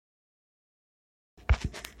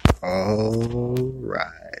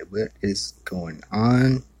Alright, what is going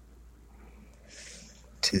on?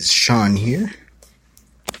 Tis Sean here,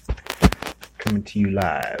 coming to you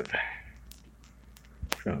live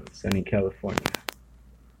from sunny California.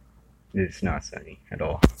 It's not sunny at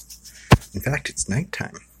all. In fact, it's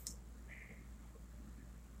nighttime.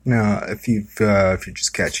 Now, if you're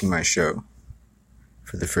just catching my show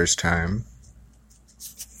for the first time,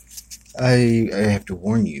 I have to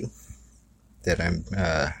warn you that I'm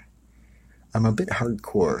a bit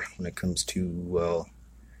hardcore when it comes to,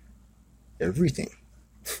 everything.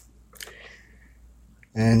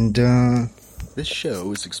 And, this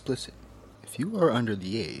show is explicit. If you are under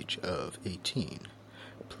the age of 18,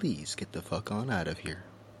 please get the fuck on out of here.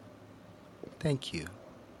 Thank you.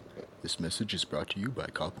 This message is brought to you by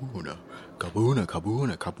Kabuna. Kabuna,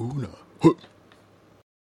 Kabuna, Kabuna. Huh.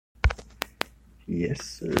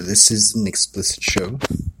 Yes, sir. This is an explicit show.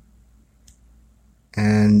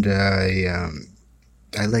 And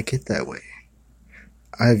I like it that way.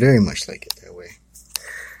 I very much like it that way.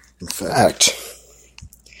 In fact,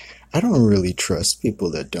 I don't really trust people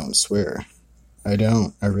that don't swear. I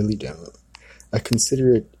don't. I really don't. I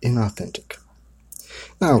consider it inauthentic.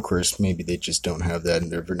 Now, of course, maybe they just don't have that in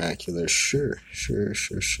their vernacular. Sure.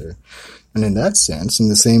 And in that sense, in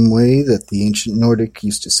the same way that the ancient Nordic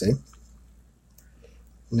used to say,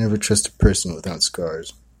 never trust a person without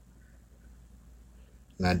scars.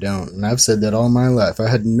 And I don't. And I've said that all my life. I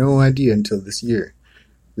had no idea until this year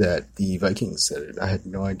that the Vikings said it. I had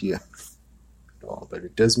no idea at all, but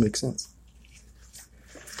it does make sense.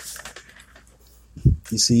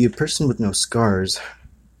 You see, a person with no scars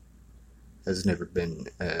has never been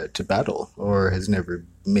to battle or has never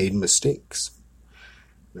made mistakes.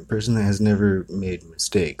 And a person that has never made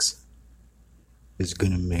mistakes is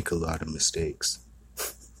going to make a lot of mistakes.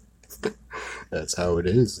 That's how it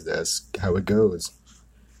is. That's how it goes.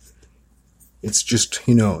 It's just,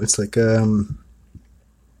 it's like, the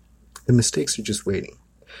mistakes are just waiting.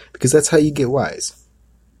 Because that's how you get wise.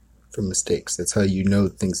 From mistakes. That's how you know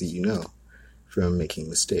things that you know. From making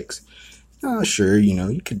mistakes. Sure,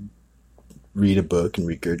 you could read a book and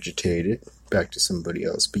regurgitate it back to somebody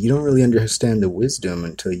else. But you don't really understand the wisdom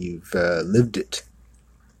until you've lived it.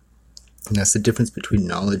 And that's the difference between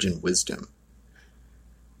knowledge and wisdom.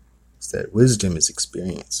 It's that wisdom is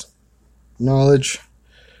experience. Knowledge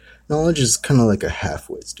is kind of like a half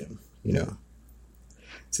wisdom,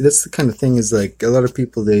 See, that's the kind of thing is like a lot of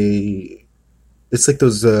people, it's like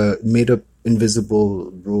those made up invisible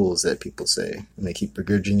rules that people say, and they keep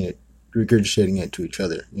regurgitating it to each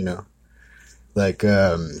other, Like,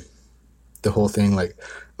 the whole thing like,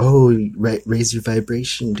 raise your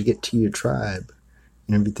vibration to get to your tribe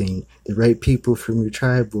and everything. The right people from your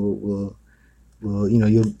tribe will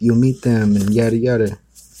you'll meet them and yada yada.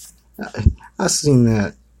 I've seen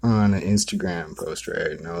that on an Instagram post,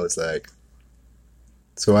 right? And I was like,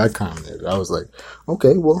 so I commented. I was like,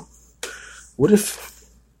 okay, well, what if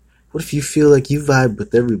you feel like you vibe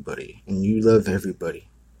with everybody and you love everybody,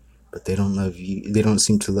 but they don't love you? They don't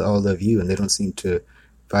seem to all love you, and they don't seem to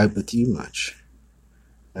vibe with you much.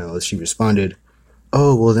 Well, she responded,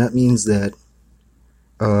 "Oh, well, that means that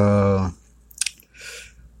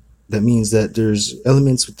there's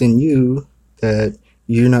elements within you that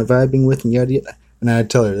you're not vibing with, and yada yada." And I'd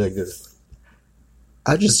tell her like this: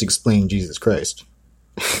 I just explained Jesus Christ.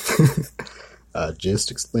 I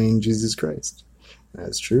just explained Jesus Christ.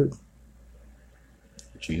 That's true.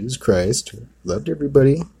 Jesus Christ loved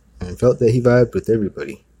everybody and felt that he vibed with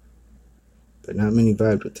everybody, but not many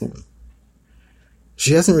vibed with him.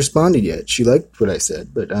 She hasn't responded yet. She liked what I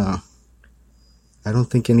said, but I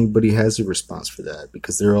don't think anybody has a response for that,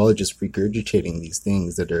 because they're all just regurgitating these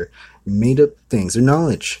things that are made up things. They're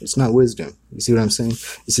knowledge. It's not wisdom. You see what I'm saying?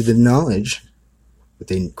 You see, the knowledge that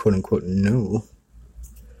they quote unquote know,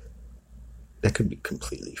 that could be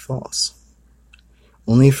completely false.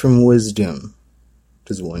 Only from wisdom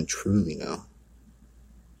does one truly know.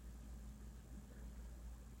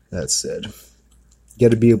 That said, you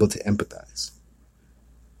got to be able to empathize.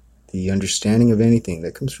 The understanding of anything,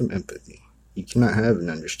 that comes from empathy. You cannot have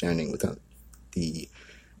an understanding without the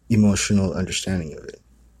emotional understanding of it.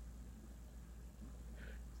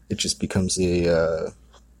 It just becomes just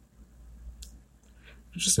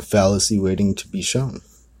a fallacy waiting to be shown,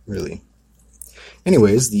 really.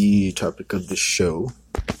 Anyways, the topic of the show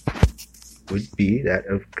would be that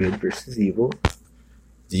of good versus evil,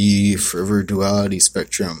 the forever duality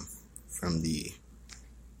spectrum from the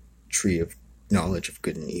tree of knowledge of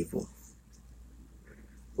good and evil.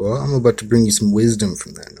 Well, I'm about to bring you some wisdom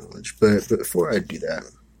from that knowledge, but before I do that,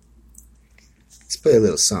 let's play a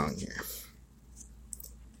little song here.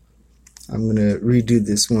 I'm gonna redo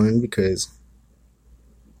this one because,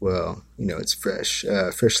 well, it's fresh,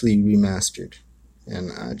 freshly remastered,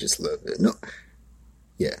 and I just love it. No,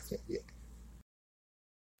 yeah.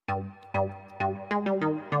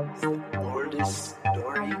 Oldest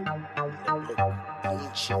story in the book,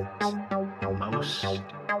 ancient, most ancient.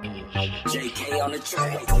 JK on the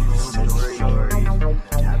track.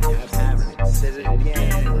 Said it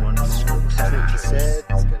again. One more time. Said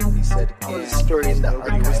it's gonna be said again. Oldest story in the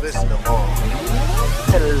archives. Was listening to all.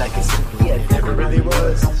 Tell it like it's simple. Yeah, it never really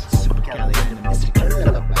was.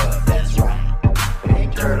 Supercalifragilisticexpialidocious. That's right.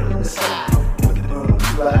 Ain't turtle in the side. Boom,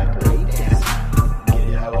 black.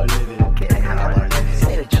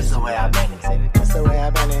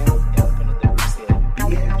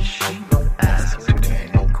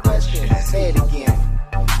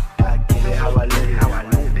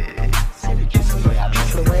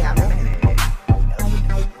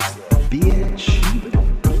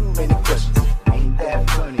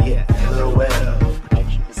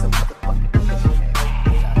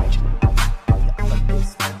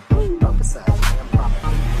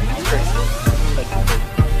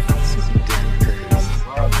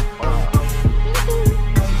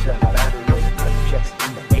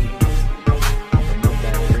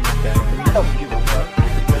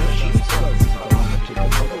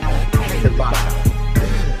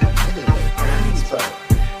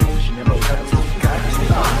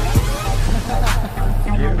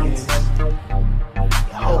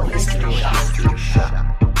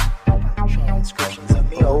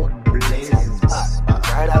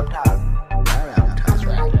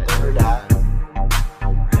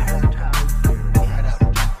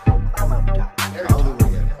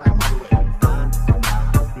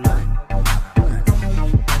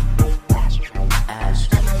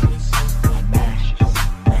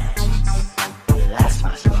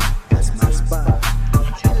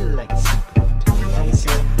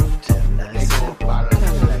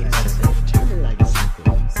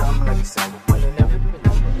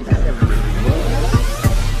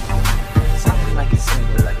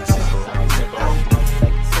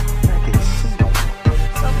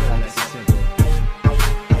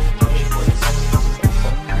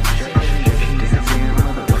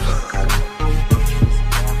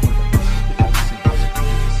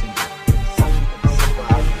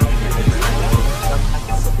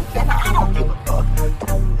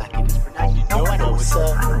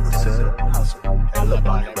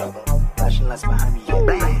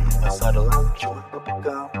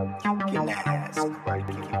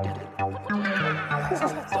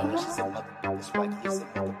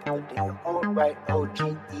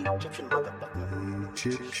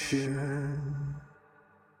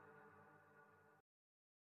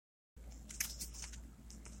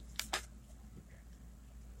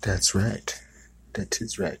 That's right. That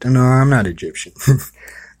is right. No, I'm not Egyptian.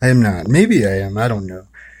 I am not. Maybe I am. I don't know.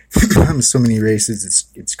 I'm so many races.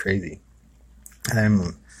 It's crazy.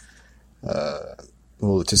 I'm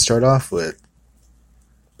well, to start off with,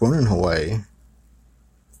 born in Hawaii.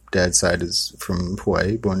 Dad's side is from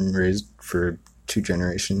Hawaii, born and raised for 2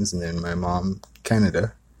 generations, and then my mom,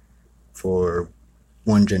 Canada, for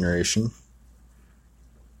 1 generation.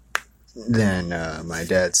 Then my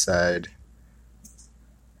dad's side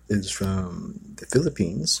is from the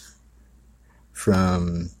Philippines,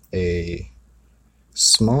 from a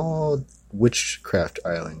small witchcraft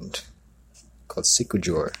island called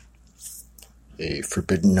Sikujor, a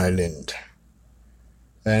forbidden island.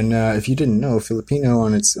 And if you didn't know, Filipino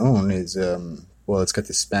on its own is, it's got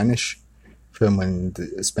the Spanish from when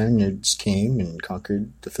the Spaniards came and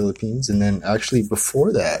conquered the Philippines. And then actually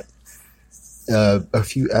before that, a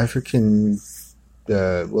few African,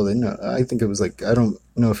 I think it was like, I don't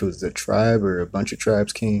know if it was a tribe or a bunch of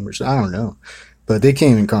tribes came, or I don't know. But they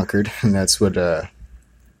came and conquered, and that's what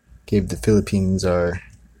gave the Philippines our,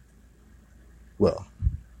 well,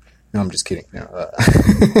 no, I'm just kidding. No,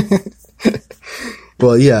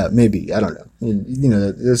 well, yeah, maybe. I don't know.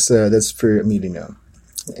 That's for me to know.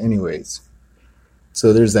 Anyways,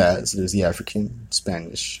 so there's that. So there's the African,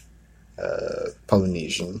 Spanish,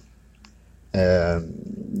 Polynesian,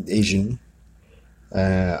 Asian.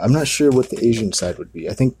 I'm not sure what the Asian side would be.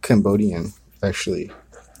 I think Cambodian, actually.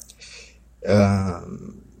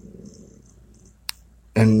 And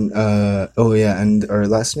our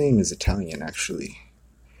last name is Italian, actually.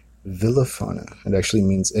 Villafana. It actually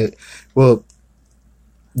means it. Well,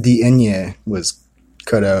 the Enye was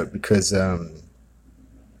cut out because,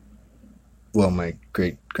 my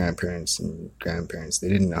great-grandparents and grandparents, they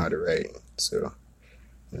didn't know how to write, so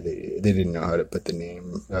they didn't know how to put the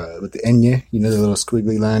name, with the Enye, the little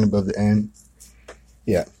squiggly line above the N.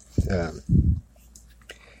 Yeah.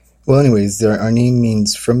 Well, anyways, our name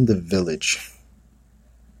means from the village.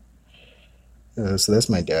 So that's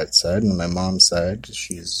my dad's side, and my mom's side,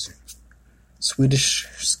 she's Swedish,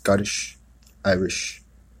 Scottish, Irish,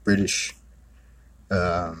 British.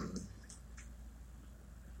 Um,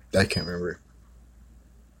 I can't remember.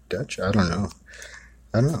 Dutch? I don't know.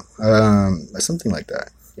 Something like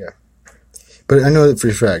that. Yeah, but I know that for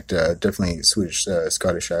a fact. Definitely Swedish,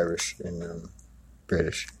 Scottish, Irish, and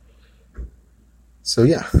British. So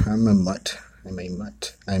yeah, I'm a mutt. I'm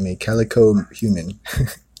a calico human.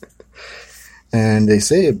 And they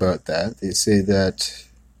say about that. They say that.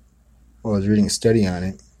 Well, I was reading a study on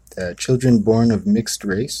it. That children born of mixed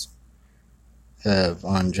race have,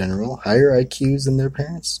 on general, higher IQs than their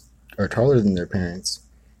parents, are taller than their parents,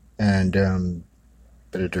 and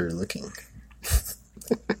better looking.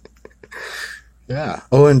 Yeah.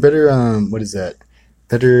 Oh, and better, what is that?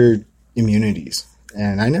 Better immunities.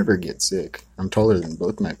 And I never get sick. I'm taller than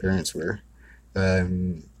both my parents were.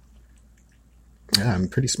 Um, yeah, I'm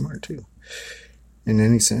pretty smart too. In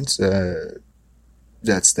any sense,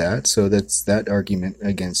 that's that. So that's that argument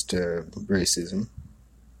against racism.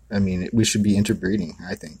 I mean, we should be interbreeding,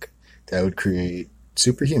 I think. That would create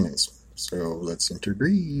superhumans. So let's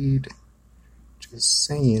interbreed. Just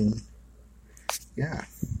saying. Yeah.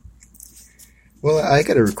 Well, I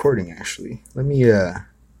got a recording actually. Let me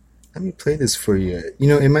play this for you. You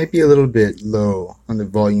know, it might be a little bit low on the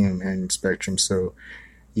volume and spectrum, so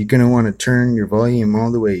you're gonna want to turn your volume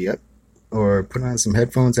all the way up, or put on some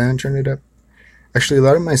headphones and turn it up. Actually, a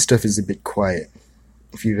lot of my stuff is a bit quiet,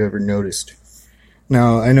 if you've ever noticed.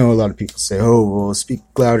 Now, I know a lot of people say, "Oh, well, speak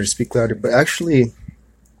louder," but actually,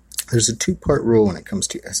 there's a two-part rule when it comes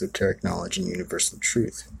to esoteric knowledge and universal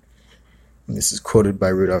truth. And this is quoted by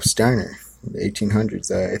Rudolf Steiner in the 1800s.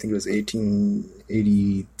 I think it was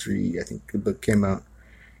 1883, I think the book came out.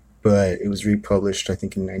 But it was republished, I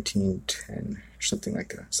think, in 1910, or something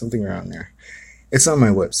like that. Something around there. It's on my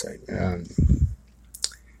website.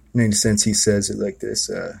 In any sense, he says it like this.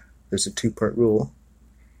 There's a two-part rule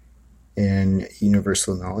in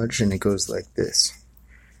universal knowledge, and it goes like this.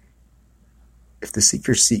 If the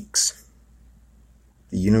seeker seeks,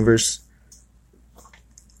 the universe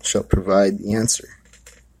shall provide the answer.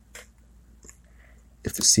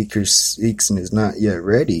 If the seeker seeks and is not yet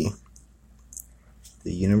ready,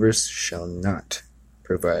 the universe shall not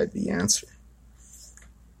provide the answer.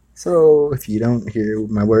 So, if you don't hear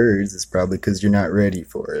my words, it's probably because you're not ready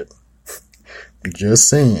for it. Just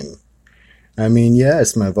saying. I mean,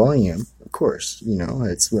 yes, my volume, of course,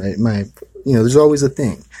 it's my there's always a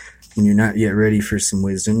thing. When you're not yet ready for some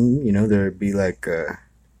wisdom, there'd be like a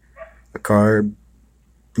car,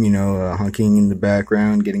 honking in the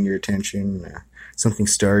background, getting your attention. Something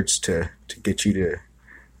starts to get you to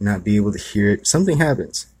not be able to hear it. Something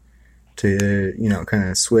happens to, kind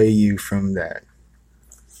of sway you from that.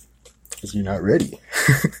 Because you're not ready.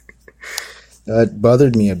 That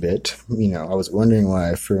bothered me a bit. I was wondering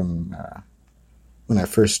why when I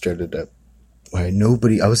first started up, I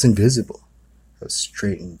was invisible. I was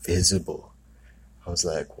straight invisible. I was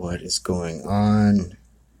like, what is going on?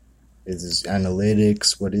 Is this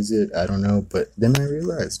analytics? What is it? I don't know. But then I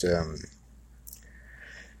realized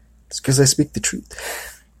it's because I speak the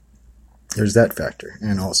truth. There's that factor.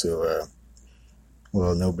 And also,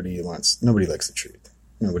 nobody likes the truth.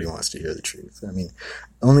 Nobody wants to hear the truth. I mean,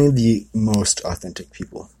 only the most authentic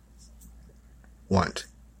people want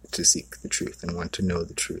to seek the truth and want to know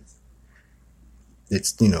the truth.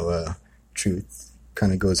 It's, truth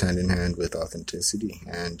kind of goes hand in hand with authenticity.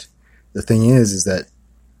 And the thing is that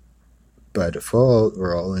by default,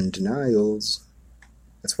 we're all in denials.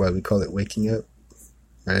 That's why we call it waking up,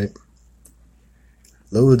 right?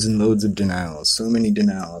 Loads and loads of denials, so many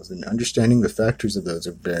denials, and understanding the factors of those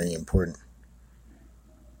are very important.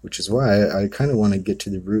 Which is why I kind of want to get to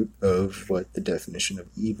the root of what the definition of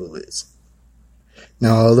evil is.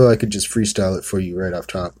 Now, although I could just freestyle it for you right off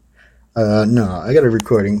top, no, I got a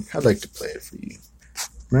recording. I'd like to play it for you.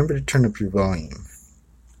 Remember to turn up your volume.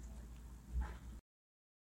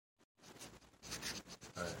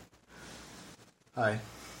 Hi,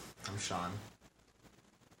 I'm Sean,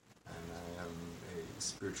 and I am a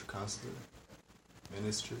spiritual counselor,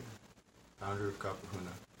 minister, founder of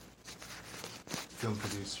Kapahuna, film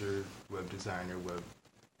producer, web designer, web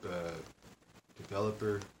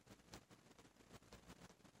developer,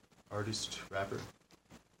 artist, rapper,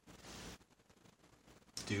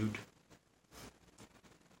 dude,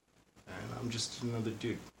 and I'm just another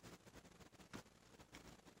dude.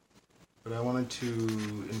 But I wanted to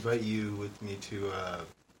invite you with me to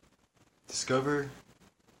discover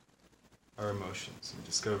our emotions and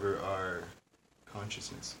discover our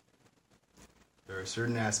consciousness. There are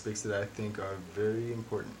certain aspects that I think are very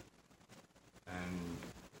important, and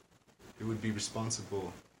it would be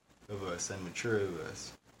responsible of us and mature of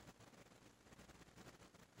us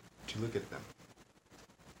to look at them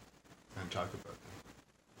and talk about them.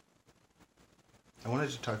 I wanted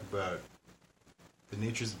to talk about the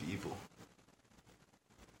natures of evil.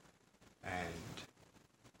 And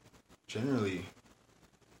generally,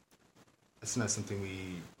 that's not something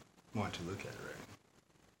we want to look at, right?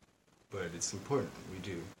 But it's important, we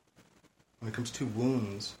do. When it comes to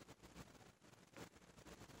wounds,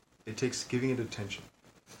 it takes giving it attention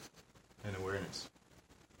and awareness.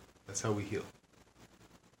 That's how we heal.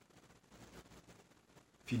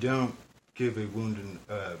 If you don't give a wound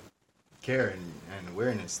care and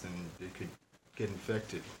awareness, then it could get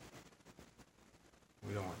infected.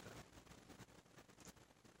 We don't want that.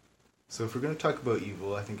 So if we're going to talk about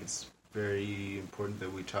evil, I think it's very important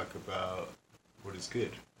that we talk about what is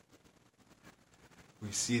good.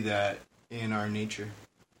 We see that in our nature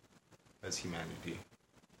as humanity.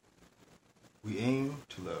 We aim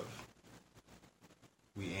to love.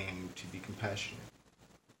 We aim to be compassionate.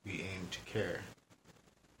 We aim to care.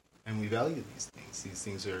 And we value these things. These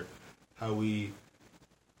things are how we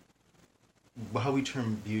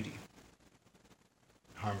term beauty,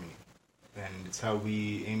 harmony. And it's how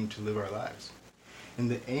we aim to live our lives. And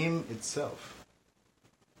the aim itself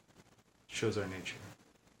shows our nature.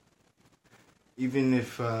 Even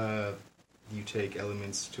if you take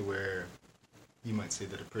elements to where you might say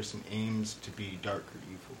that a person aims to be dark or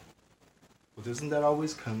evil, well, doesn't that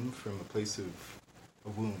always come from a place of a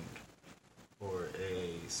wound or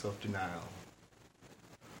a self-denial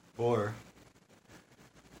or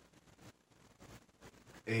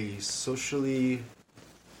a socially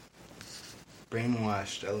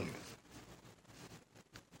brainwashed element?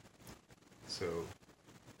 So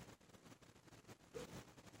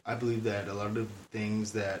I believe that a lot of the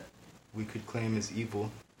things that we could claim as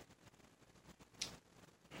evil,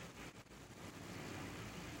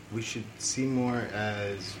 we should see more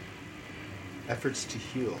as efforts to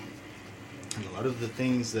heal. And a lot of the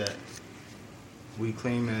things that we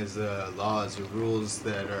claim as laws or rules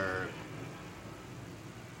that are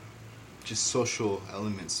just social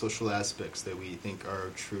elements, social aspects that we think are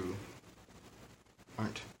true,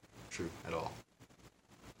 aren't true at all.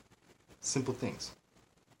 Simple things.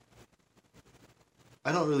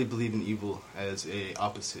 I don't really believe in evil as a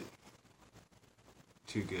opposite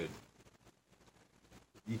to good.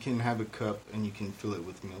 You can have a cup and you can fill it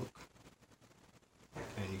with milk,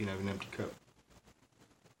 and you can have an empty cup.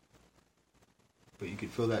 But you could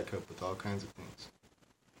fill that cup with all kinds of things.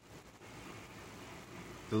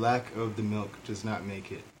 The lack of the milk does not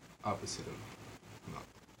make it opposite of milk.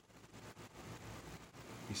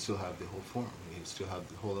 You still have the whole form. You still have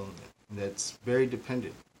the whole element. And that's very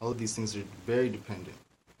dependent. All of these things are very dependent.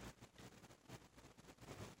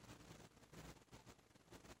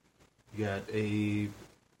 You got a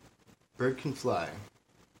bird can fly,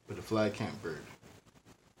 but a fly can't bird.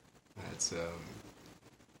 That's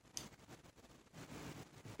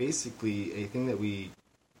basically a thing that we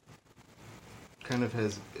kind of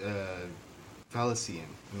has fallacy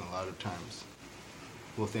in a lot of times.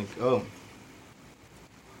 We'll think, oh,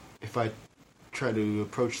 if I try to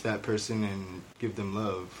approach that person and give them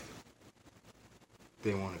love,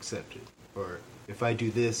 they won't accept it. Or if I do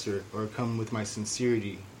this or come with my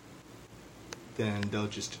sincerity, then they'll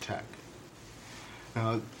just attack.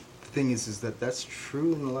 Now, the thing is that that's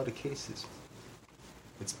true in a lot of cases.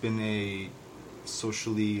 It's been a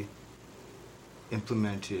socially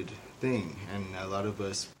implemented thing, and a lot of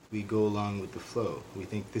us, we go along with the flow. We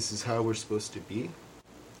think this is how we're supposed to be,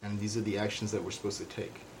 and these are the actions that we're supposed to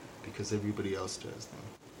take, because everybody else does them.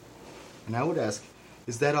 And I would ask,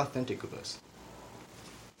 is that authentic of us?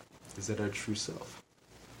 Is that our true self?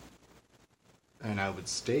 And I would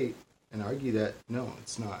state and argue that, no,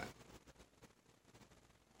 it's not.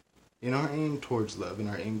 In our aim towards love, in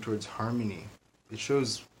our aim towards harmony, it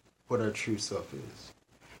shows what our true self is.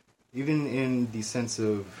 Even in the sense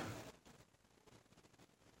of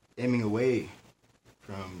aiming away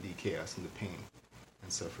from the chaos and the pain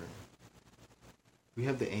and suffering, we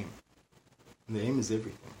have the aim. And the aim is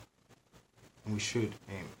everything. And we should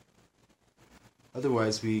aim.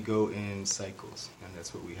 Otherwise, we go in cycles, and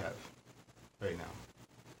that's what we have right now.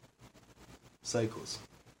 Cycles.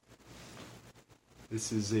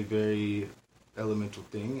 This is a very elemental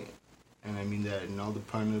thing, and I mean that in all the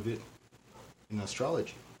pun of it, in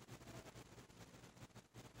astrology.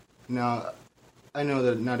 Now, I know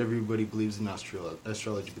that not everybody believes in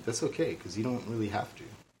astrology, but that's okay, because you don't really have to.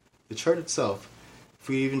 The chart itself, if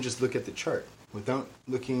we even just look at the chart, without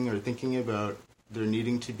looking or thinking about there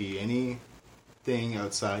needing to be any thing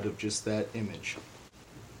outside of just that image.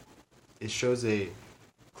 It shows a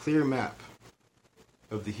clear map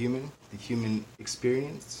of the human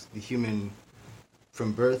experience, the human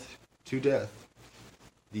from birth to death,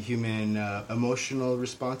 the human emotional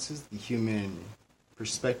responses, the human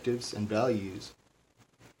perspectives and values,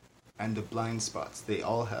 and the blind spots they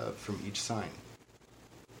all have from each sign.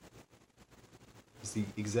 Because the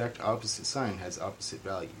exact opposite sign has opposite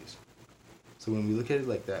values. So when we look at it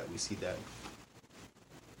like that, we see that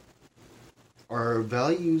our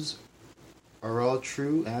values are all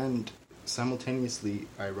true and simultaneously,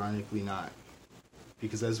 ironically, not.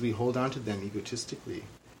 Because as we hold on to them egotistically,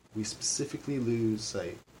 we specifically lose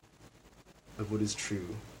sight of what is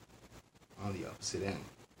true on the opposite end.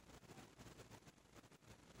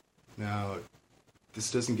 Now,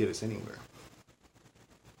 this doesn't get us anywhere.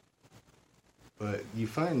 But you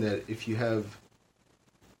find that if you have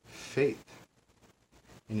faith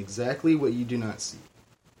in exactly what you do not see,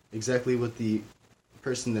 exactly what the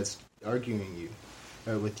person that's arguing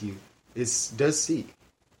with you does see,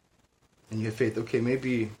 and you have faith, okay,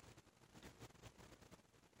 maybe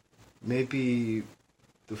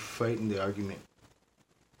the fight and the argument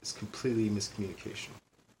is completely miscommunication,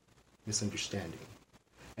 misunderstanding.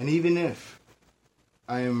 And even if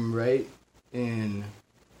I am right in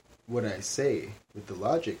what I say with the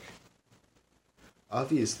logic,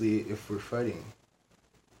 obviously if we're fighting,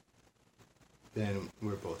 then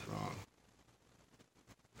we're both wrong.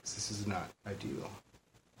 Because this is not ideal.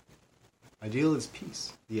 Ideal is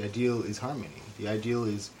peace. The ideal is harmony. The ideal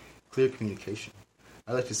is clear communication.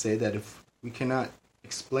 I like to say that if we cannot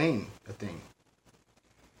explain a thing,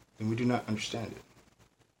 then we do not understand it.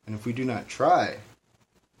 And if we do not try,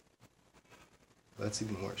 that's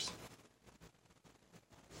even worse.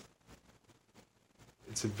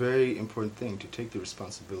 It's a very important thing to take the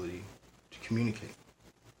responsibility to communicate,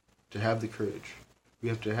 to have the courage. We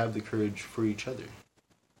have to have the courage for each other.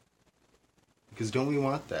 Because don't we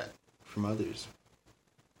want that from others?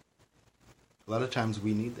 A lot of times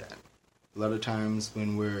we need that. A lot of times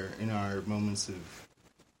when we're in our moments of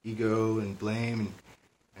ego and blame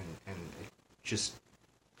and just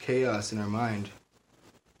chaos in our mind,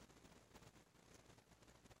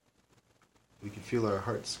 we can feel our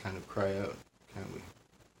hearts kind of cry out, can't we?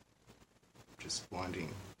 Just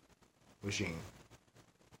wanting, wishing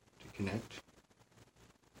to connect.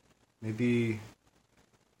 Maybe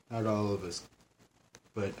not all of us,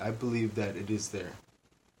 but I believe that it is there.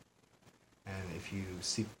 And if you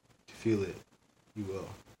seek to feel it, you will.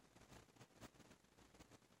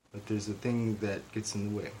 But there's a thing that gets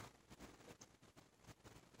in the way.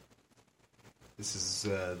 This is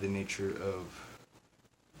the nature of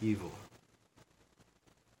evil.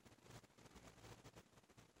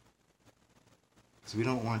 Because we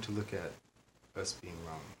don't want to look at us being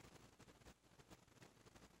wrong.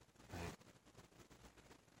 Right?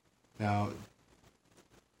 Now,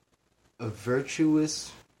 a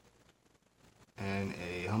virtuous and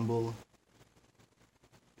a humble,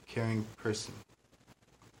 caring person,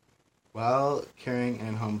 while caring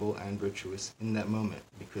and humble and virtuous in that moment,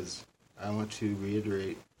 because I want to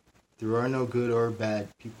reiterate, there are no good or bad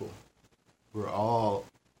people. We're all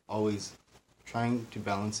always trying to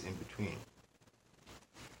balance in between.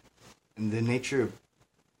 And the nature of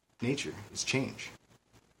nature is change.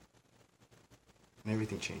 And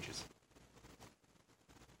everything changes.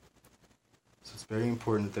 So it's very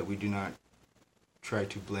important that we do not try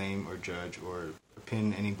to blame or judge or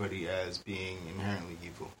pin anybody as being inherently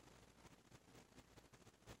evil.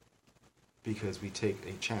 Because we take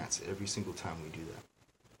a chance every single time we do that.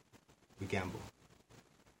 We gamble.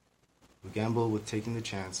 We gamble with taking the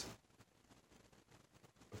chance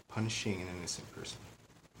of punishing an innocent person.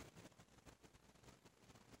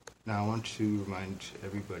 Now I want to remind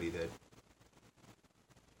everybody that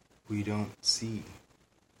we don't see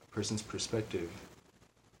a person's perspective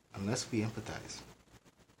unless we empathize,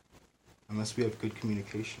 unless we have good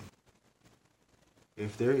communication.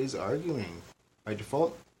 If there is arguing by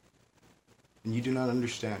default, then you do not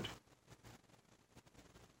understand.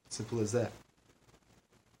 Simple as that.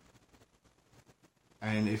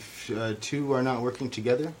 And if two are not working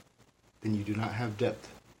together, then you do not have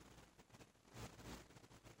depth.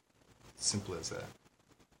 Simple as that.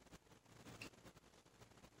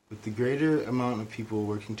 With the greater amount of people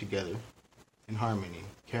working together in harmony,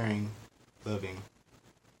 caring, loving,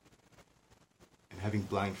 and having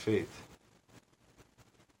blind faith,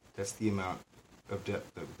 that's the amount of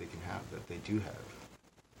depth that they can have, that they do have,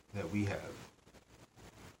 that we have.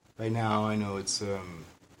 Right now, I know it's,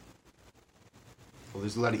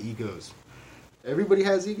 there's a lot of egos. Everybody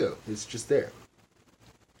has ego. It's just there.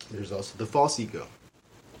 There's also the false ego.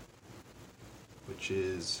 which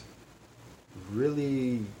is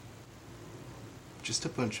really just a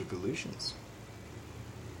bunch of illusions.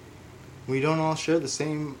 We don't all share the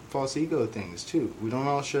same false ego things, too. We don't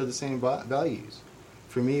all share the same values.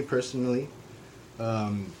 For me, personally,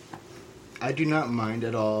 I do not mind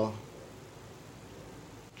at all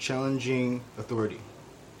challenging authority.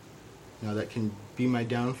 Now, that can be my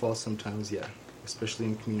downfall sometimes, yeah, especially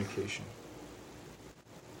in communication.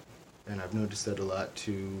 And I've noticed that a lot,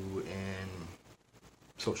 too, in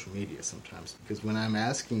social media sometimes. Because when I'm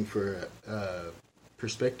asking for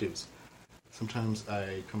perspectives, sometimes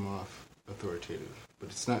I come off authoritative. But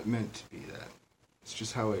it's not meant to be that. It's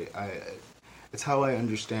just how it's how I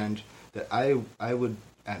understand that I would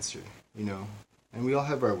answer, you know. And we all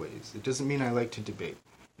have our ways. It doesn't mean I like to debate.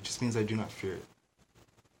 It just means I do not fear it.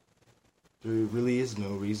 There really is no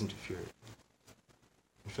reason to fear it.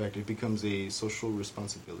 In fact, it becomes a social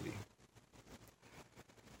responsibility.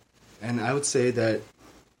 And I would say that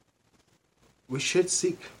we should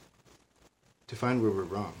seek to find where we're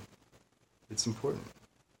wrong. It's important.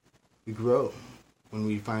 We grow when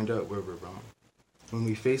we find out where we're wrong. When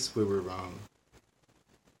we face where we're wrong,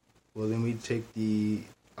 well, then we take the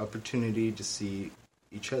opportunity to see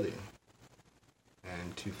each other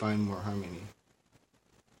and to find more harmony.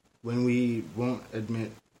 When we won't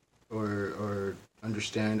admit or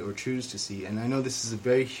understand or choose to see, and I know this is a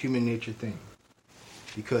very human nature thing,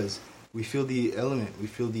 because we feel the element, we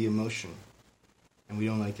feel the emotion, and we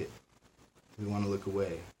don't like it. We want to look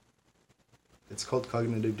away. It's called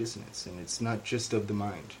cognitive dissonance, and it's not just of the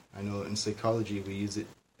mind. I know in psychology we use it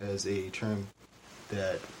as a term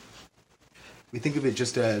that we think of it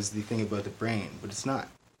just as the thing about the brain, but it's not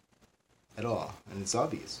at all, and it's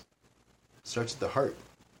obvious. It starts at the heart,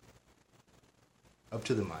 up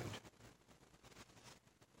to the mind.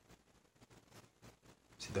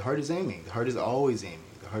 See, the heart is aiming. The heart is always aiming.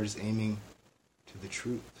 The heart is aiming to the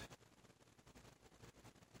truth.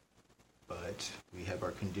 But we have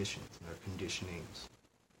our conditions and our conditionings.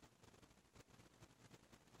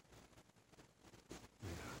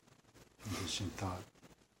 Conditioned thought.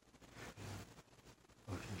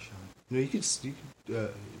 Okay, Sean. No, you could if you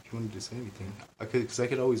wanted to say anything, because I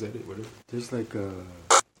could always edit whatever. There's like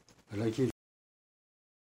I'd like you.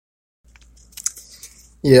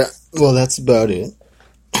 Yeah, well, that's about it.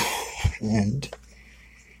 And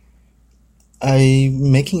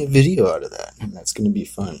I'm making a video out of that, and that's going to be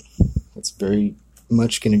fun. It's very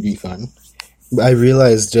much going to be fun. I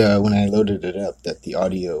realized when I loaded it up that the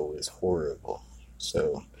audio was horrible.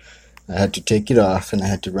 So I had to take it off, and I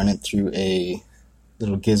had to run it through a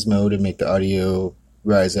little gizmo to make the audio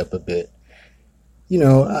rise up a bit. You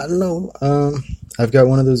know, I don't know. I've got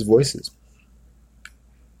one of those voices.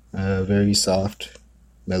 Very soft,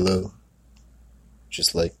 mellow.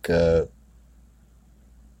 Just like, you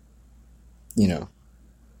know,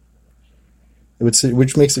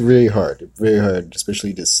 which makes it very hard,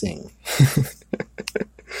 especially to sing.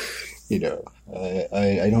 You know,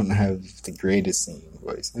 I don't have the greatest singing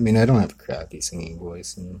voice. I mean, I don't have a crappy singing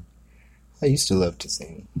voice, and I used to love to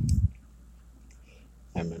sing.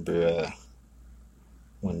 I remember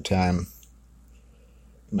one time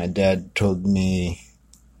my dad told me,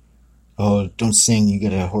 "Oh, don't sing, you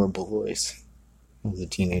got a horrible voice." I was a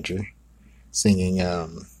teenager singing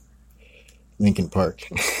Linkin Park.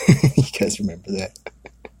 You guys remember that?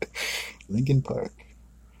 Linkin Park.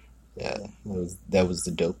 Yeah, that was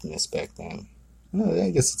the dopeness back then. Well,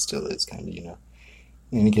 I guess it still is, kind of, you know.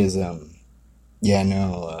 And because, yeah,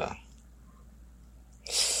 no,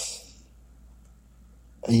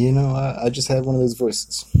 you know, I just have one of those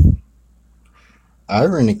voices.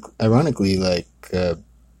 Ironically, like,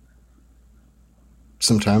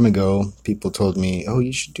 some time ago, people told me, "Oh,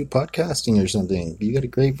 you should do podcasting or something. You got a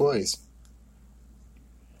great voice."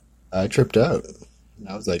 I tripped out. And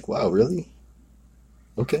I was like, "Wow, really?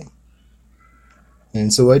 Okay."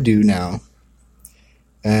 And so I do now.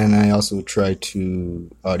 And I also try to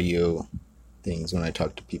audio things when I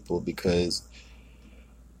talk to people because,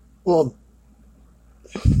 well,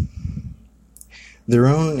 your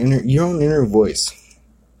own inner voice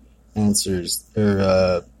answers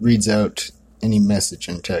or reads out any message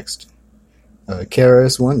in text.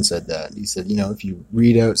 KRS-One said that. He said, you know, if you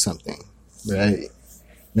read out something, right,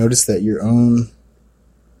 notice that your own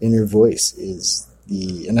inner voice is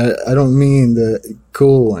the, and I don't mean the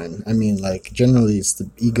cool one. I mean, like, generally it's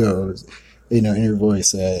the ego, you know, inner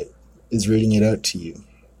voice that is reading it out to you.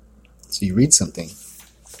 So you read something.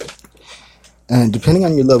 And depending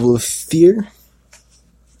on your level of fear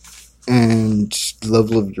and the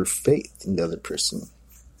level of your faith in the other person,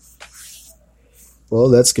 well,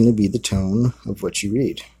 that's going to be the tone of what you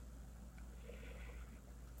read.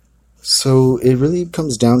 So it really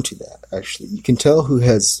comes down to that, actually. You can tell who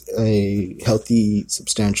has a healthy,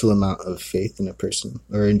 substantial amount of faith in a person,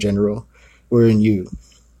 or in general, or in you,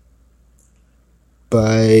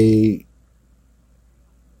 by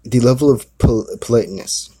the level of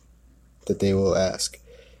politeness that they will ask.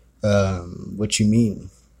 What you mean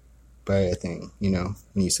by a thing, when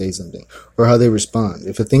you say something, or how they respond.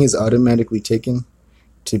 If a thing is automatically taken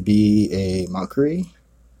to be a mockery,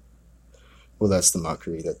 well, that's the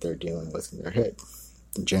mockery that they're dealing with in their head,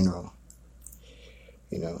 in general.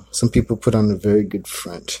 Some people put on a very good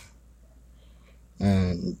front,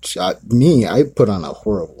 and I put on a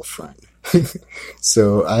horrible front.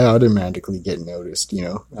 So I automatically get noticed.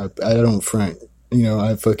 I don't front.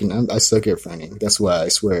 I suck at fronting. That's why I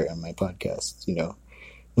swear on my podcast.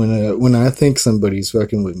 When I think somebody's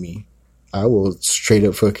fucking with me, I will straight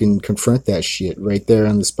up fucking confront that shit right there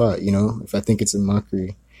on the spot. If I think it's a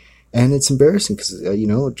mockery. And it's embarrassing because,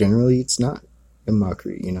 generally it's not a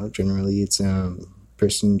mockery, generally it's a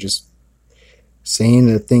person just saying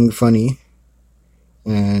a thing funny,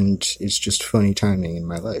 and it's just funny timing in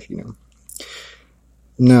my life,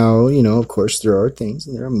 Now, of course there are things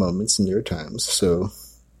and there are moments and there are times, so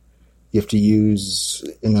you have to use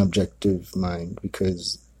an objective mind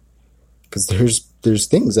because there's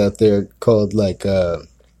things out there called there's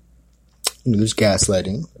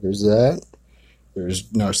gaslighting, there's that. There's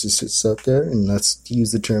narcissists out there, and let's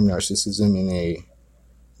use the term narcissism in a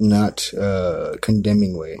not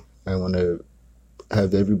condemning way. I want to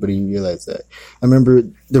have everybody realize that. I remember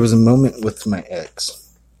there was a moment with my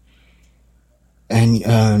ex, and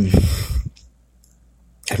I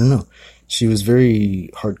don't know, she was very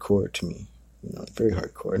hardcore to me, very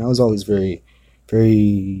hardcore, and I was always very,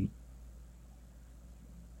 very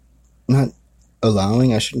not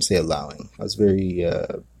allowing. I shouldn't say allowing. I was very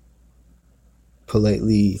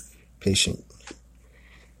politely patient.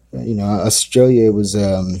 Australia was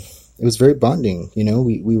it was very bonding.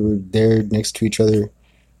 We were there next to each other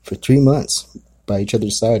for 3 months by each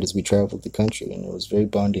other's side as we traveled the country, and it was very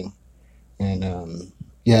bonding. And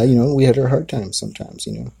we had our hard times sometimes.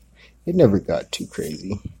 It never got too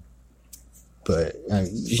crazy, but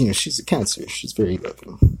she's a Cancer. She's very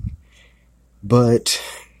loving. But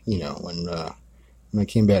when I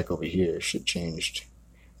came back over here, shit changed.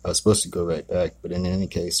 I was supposed to go right back, but in any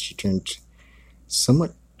case, she turned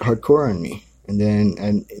somewhat hardcore on me. And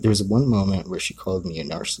there was one moment where she called me a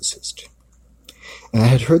narcissist. And I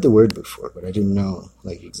had heard the word before, but I didn't know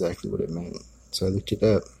exactly what it meant. So I looked it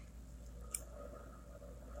up.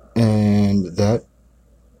 And that,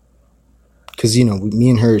 because, me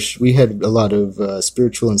and her, we had a lot of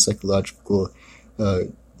spiritual and psychological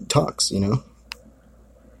talks, That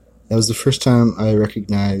was the first time I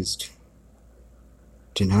recognized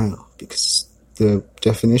denial, because the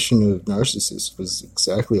definition of narcissist was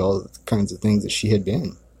exactly all the kinds of things that she had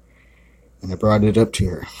been. And I brought it up to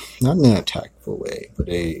her, not in an attackful way, but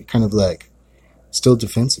a kind of still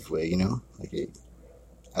defensive way,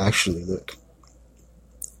 actually, look,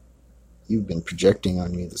 you've been projecting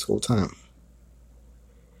on me this whole time.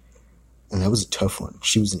 And that was a tough one.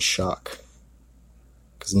 She was in shock,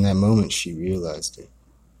 because in that moment she realized it,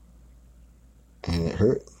 and it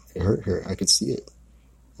hurt her. I could see it.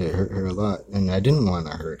 It hurt her a lot, and I didn't want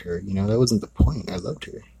to hurt her. That wasn't the point. I loved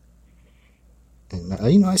her,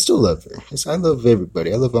 and I still love her. I love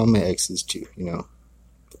everybody. I love all my exes too.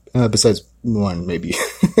 Besides one, maybe.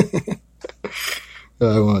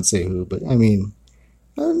 I won't say who, but I mean,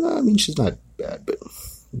 she's not bad, but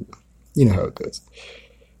you know how it goes.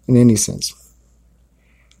 In any sense.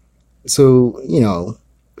 So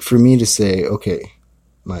for me to say, okay,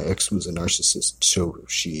 my ex was a narcissist, so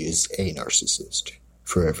she is a narcissist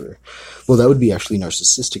forever. Well, that would be actually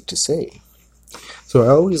narcissistic to say. So I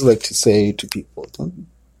always like to say to people,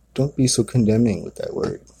 don't be so condemning with that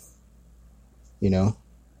word.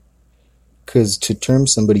 Because to term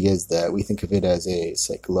somebody as that, we think of it as a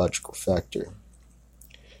psychological factor.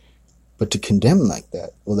 But to condemn like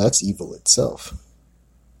that, well, that's evil itself.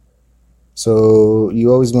 So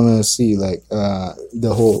you always want to see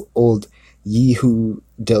the whole old ye who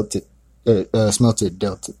dealt it, smelt it,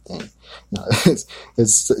 dealt it thing. No,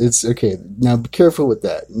 it's okay. Now be careful with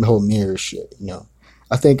that whole mirror shit.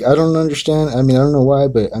 I don't understand. I don't know why,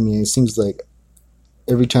 but it seems like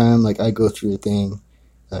every time I go through a thing,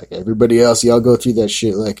 everybody else, y'all go through that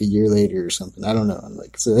shit a year later or something. I don't know.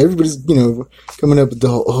 So everybody's coming up with the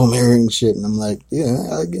whole mirroring shit, and I'm like,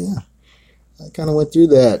 yeah, I kind of went through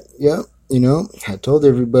that. Yep. I told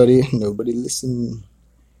everybody, nobody listened.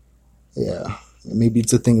 Yeah, maybe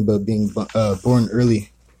it's a thing about being born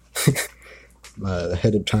early,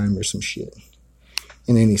 ahead of time or some shit.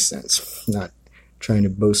 In any sense, not trying to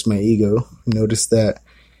boast my ego, notice that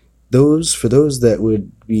for those that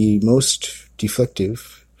would be most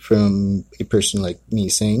deflective from a person like me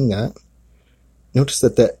saying that, notice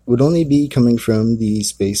that would only be coming from the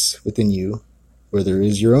space within you where there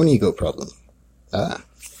is your own ego problem.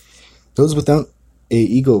 Those without a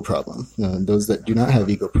ego problem, those that do not have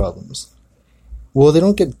ego problems, well, they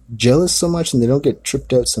don't get jealous so much and they don't get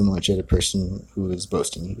tripped out so much at a person who is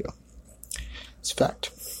boasting ego. It's a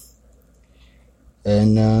fact.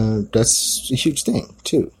 And that's a huge thing,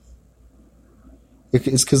 too.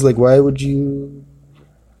 It's because, like, why would you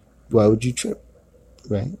trip,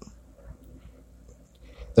 right?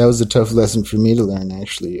 That was a tough lesson for me to learn,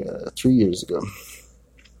 actually, 3 years ago.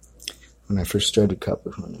 When I first started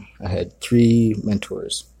Kapahuna, I had 3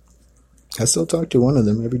 mentors. I still talk to one of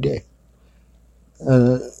them every day.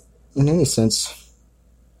 In any sense,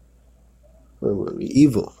 where were we?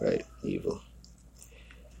 Evil, right? Evil.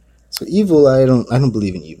 So evil, I don't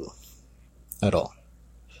believe in evil at all.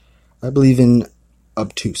 I believe in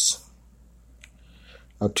obtuse.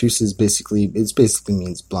 Obtuse is basically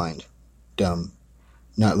means blind, dumb,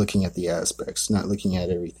 not looking at the aspects, not looking at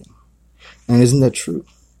everything. And isn't that true?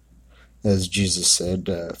 As Jesus said,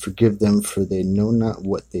 forgive them for they know not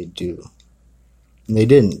what they do. And they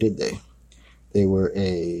didn't, did they? They were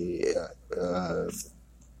a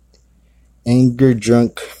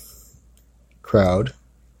anger-drunk crowd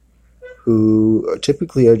who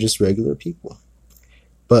typically are just regular people.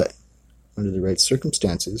 But under the right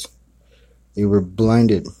circumstances, they were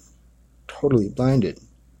blinded, totally blinded.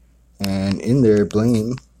 And in their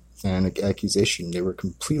blame and accusation, they were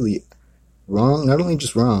completely wrong, not only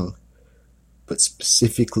just wrong, but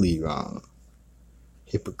specifically wrong,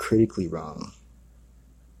 hypocritically wrong,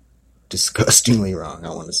 disgustingly wrong, I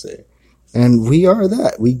want to say. And we are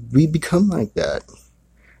that. We become like that.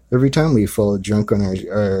 Every time we fall drunk on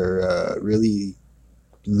our really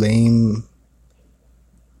lame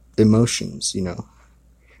emotions,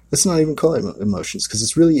 Let's not even call it emotions, because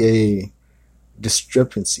it's really a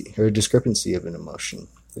discrepancy of an emotion.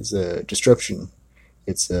 It's a disruption.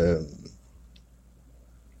 It's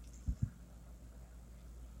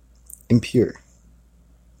impure,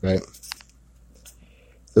 right?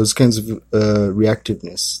 Those kinds of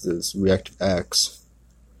reactiveness, those reactive acts,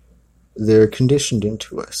 they're conditioned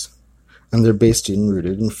into us, and they're based and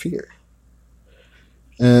rooted in fear.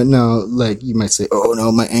 Now, like, you might say, oh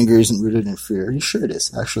no, my anger isn't rooted in fear. Are you sure it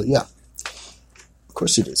is? Actually, yeah. Of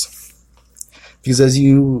course it is. Because as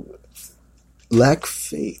you lack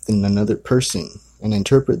faith in another person and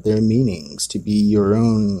interpret their meanings to be your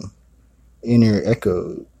own inner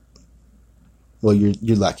echo, well,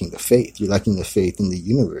 you're lacking the faith. You're lacking the faith in the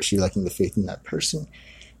universe. You're lacking the faith in that person.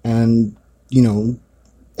 And,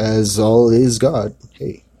 as all is God,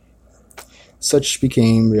 hey, such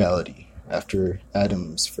became reality after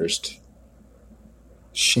Adam's first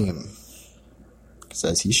shame. Because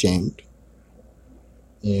as he shamed,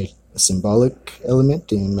 a symbolic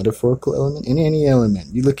element, a metaphorical element, in any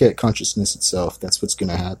element, you look at consciousness itself, that's what's going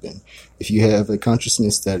to happen. If you have a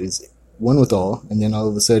consciousness that is one with all, and then all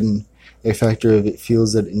of a sudden a factor of it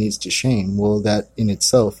feels that it needs to shame, well, that in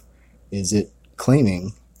itself is it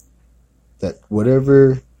claiming that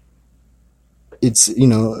whatever it's,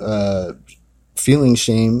 feeling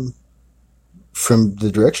shame from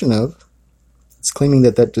the direction of, it's claiming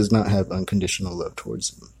that does not have unconditional love towards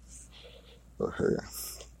him or her.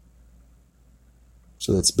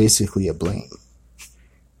 So that's basically a blame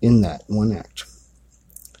in that one act.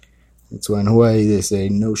 That's why in Hawaii they say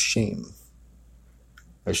no shame.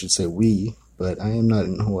 I should say we, but I am not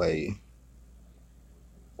in Hawaii.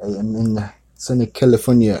 I am in sunny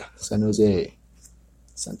California, San Jose,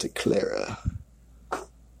 Santa Clara.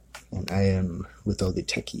 And I am with all the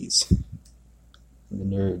techies and the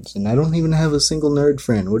nerds. And I don't even have a single nerd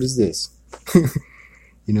friend. What is this?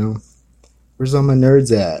 Where's all my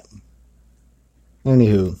nerds at?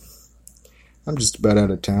 Anywho, I'm just about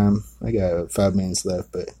out of time. I got 5 minutes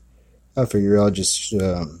left, but I figure I'll just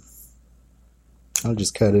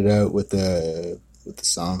cut it out with the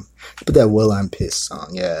song. But that "Well I'm Pissed"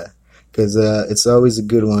 song, yeah, because it's always a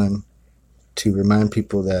good one to remind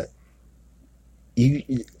people that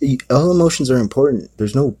all emotions are important.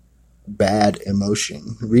 There's no bad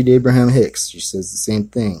emotion. Read Abraham Hicks. She says the same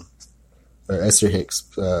thing, or Esther Hicks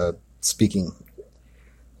speaking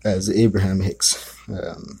as Abraham Hicks.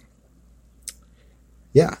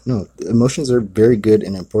 Emotions are very good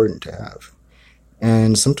and important to have.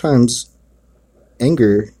 And sometimes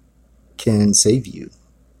anger can save you.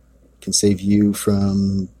 It can save you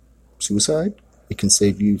from suicide. It can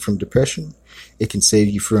save you from depression. It can save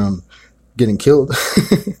you from getting killed.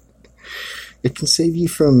 It can save you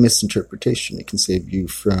from misinterpretation. It can save you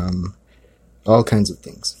from all kinds of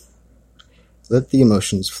things. Let the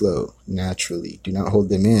emotions flow naturally. Do not hold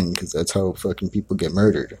them in, because that's how fucking people get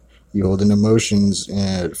murdered. You hold in emotions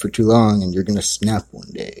for too long, and you're going to snap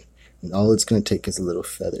one day. And all it's going to take is a little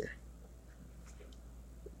feather.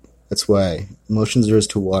 That's why emotions are as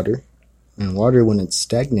to water. And water, when it's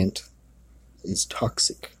stagnant, is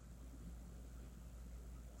toxic.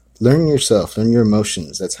 Learn yourself. Learn your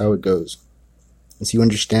emotions. That's how it goes. Once you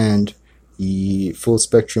understand the full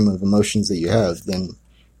spectrum of emotions that you have, then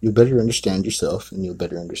you'll better understand yourself and you'll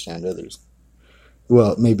better understand others.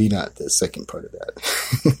 Well, maybe not the second part of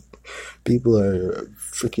that. People are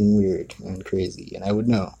freaking weird and crazy, and I would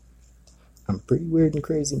know. I'm pretty weird and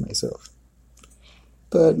crazy myself.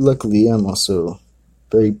 But luckily, I'm also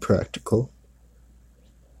very practical,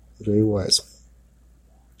 very wise.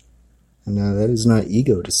 And now that is not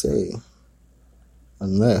ego to say,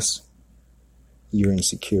 unless you're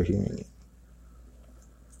insecure hearing it.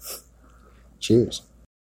 Cheers.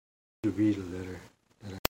 To read a letter.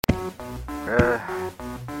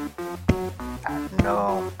 I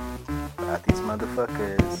know about these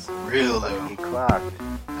motherfuckers. Real Like get clocked.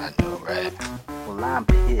 I know, right? Well, I'm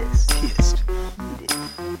pissed. Heated.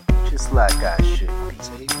 Just like I should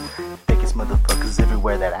be. Biggest motherfuckers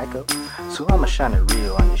everywhere that I go. So I'ma shine it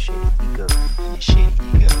real on your shady ego. Your shady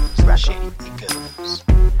egos. Right. Shady egos.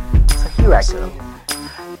 So here I go.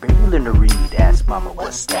 Baby learn to read, ask mama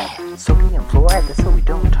what's that? Sodium fluoride, that's how we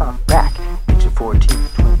don't talk back. Picture 14,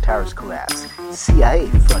 Twin Towers collapse. CIA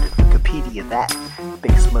funded, Wikipedia that.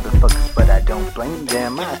 Biggest motherfuckers, but I don't blame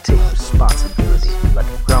them. I take responsibility like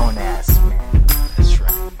a grown ass man. That's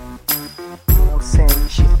right. You know what I'm saying?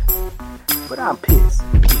 Shit. But I'm pissed.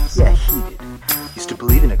 Yeah, heated. Used to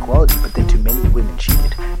believe in equality, but then too many women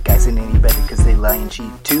cheated. Guys ain't any better cause they lie and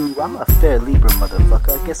cheat too. I'm a fair Libra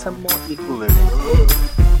motherfucker, I guess I'm more equaler than you.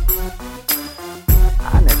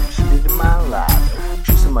 I never cheated in my life.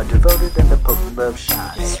 True, some are devoted and the Pope of love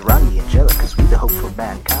shines. Surround me angelic cause we the hope for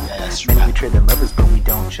mankind. Many betray their lovers but we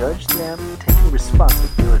don't judge them. Taking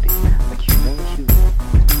responsibility like human.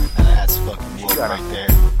 Now that's fucking woke right there.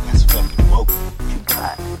 That's fucking woke. You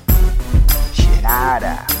got Shit.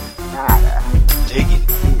 nada. Digging.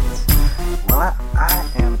 Kids. Well, I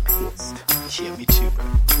am pissed. Shit, me too, bro.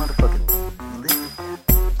 Motherfucking lit.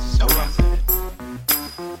 So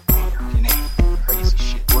crazy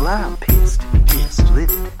shit. Well, I'm pissed.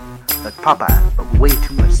 Livid. Like Popeye, but way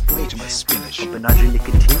too much spinach. Way too much spinach. Bumping Audrey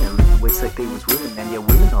Nicotina, lifting weights like they was women. And yeah,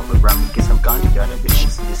 women all around me. Guess I'm gone, got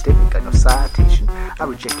ambitions. See the statement, got no citation. I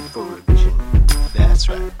rejected for revision. That's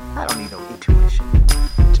right. I don't need no intuition.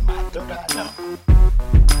 To my third eye, no.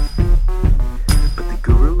 But the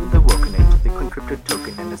guru and the woken age, Bitcoin crypto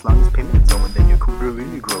token. And as long as payment's on, then you're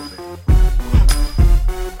Kundalini growing.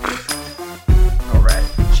 Alright.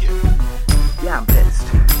 Yeah, I'm pissed.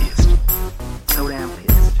 So damn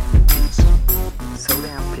pissed. So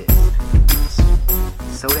damn pissed.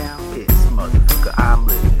 So damn pissed, motherfucker, I'm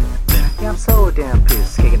living. Yeah, I'm so damn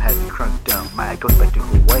pissed. Kagan had me crunked up. My goes back to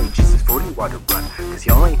Hawaii, Jesus 40 water run. Cause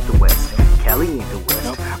y'all ain't the West, Cali ain't the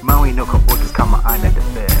West. Maui no orders, comma, I'm at the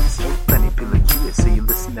best. Plenty of people like you, so you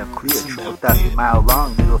listen up clear. 12,000-mile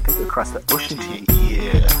long, middle finger across the ocean to you.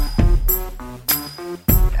 Yeah.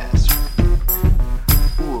 That's right.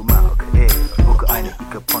 Ooh, Mauka, Oka Aina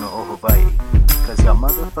Ika Pono o Hawaii. Cause y'all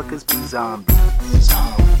motherfuckers be zombies.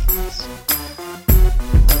 Zombies.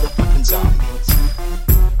 Motherfucking zombies.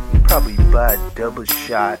 You probably buy a double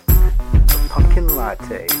shot of pumpkin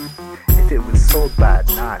latte if it was sold by a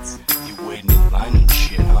Nazi. You waiting in line and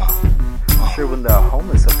shit, huh? Sure, when they're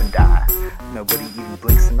homeless up and die, nobody even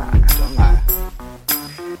blinks an eye. Don't lie.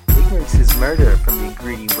 Ignorance is murder from the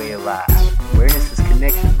greedy way of life. Awareness is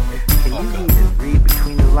connection. Can you even read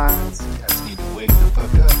between the lines? Guys need to wake the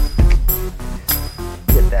fuck up.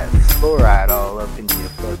 Get that fluoride all up in your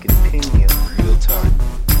fucking pinion. Real talk.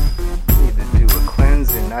 You need to do a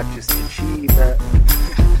cleansing, not just achieve that.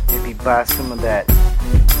 Maybe buy some of that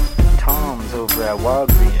Tom's over at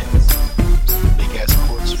Walgreens. Some big ass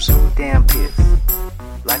quartz or something. Damn pissed.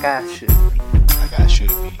 Like I should be. Like I should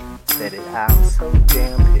be. Said it, I'm so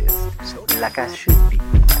damn pissed. So Like I should be.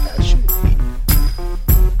 like I should be.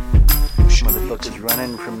 Motherfuckers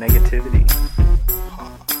running from negativity.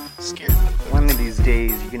 Scared motherfucker. One of these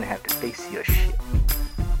days, you're gonna have to face your shit.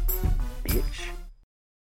 Bitch.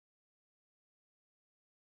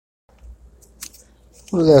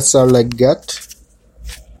 Well, that's all I got.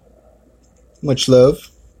 Much love.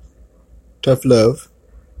 Tough love.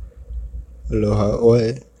 Aloha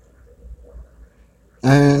oi.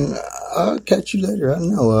 And I'll catch you later. I don't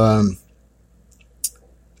know.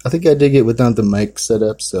 I think I dig it without the mic set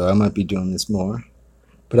up, so I might be doing this more.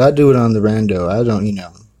 But I do it on the rando. I don't,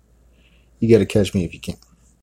 you gotta catch me if you can.